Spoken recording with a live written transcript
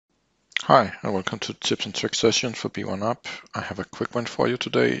Hi, and welcome to Tips and Tricks session for B1UP. I have a quick one for you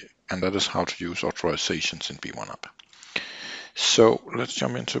today, and that is how to use authorizations in B1UP. So let's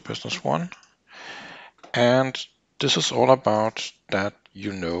jump into Business One. And this is all about that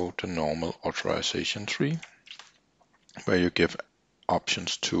you know the normal authorization tree, where you give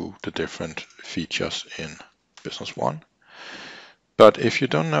options to the different features in Business One. But if you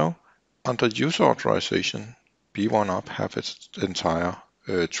don't know, under user authorization, B1UP have its entire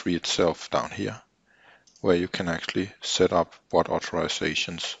tree itself down here, where you can actually set up what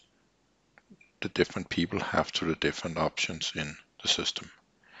authorizations the different people have to the different options in the system.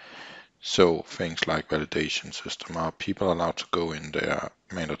 So things like validation system, are people allowed to go in their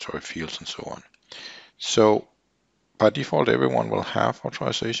mandatory fields and so on. So by default, everyone will have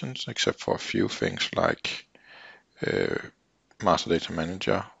authorizations except for a few things like master data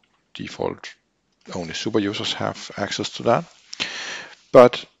manager. Default, only super users have access to that.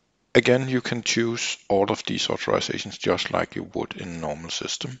 But again, you can choose all of these authorizations just like you would in a normal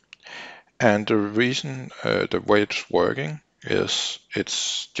system. And the reason, the way it's working is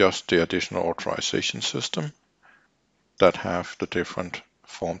it's just the additional authorization system that have the different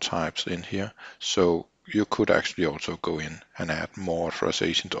form types in here. So you could actually also go in and add more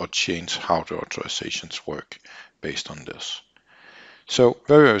authorizations or change how the authorizations work based on this. So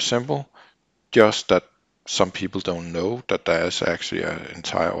very, very simple, just that some people don't know that there is actually an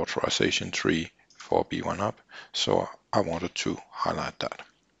entire authorization tree for B1UP. So I wanted to highlight that.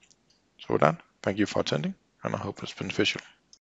 So with that, thank you for attending, and I hope it's beneficial.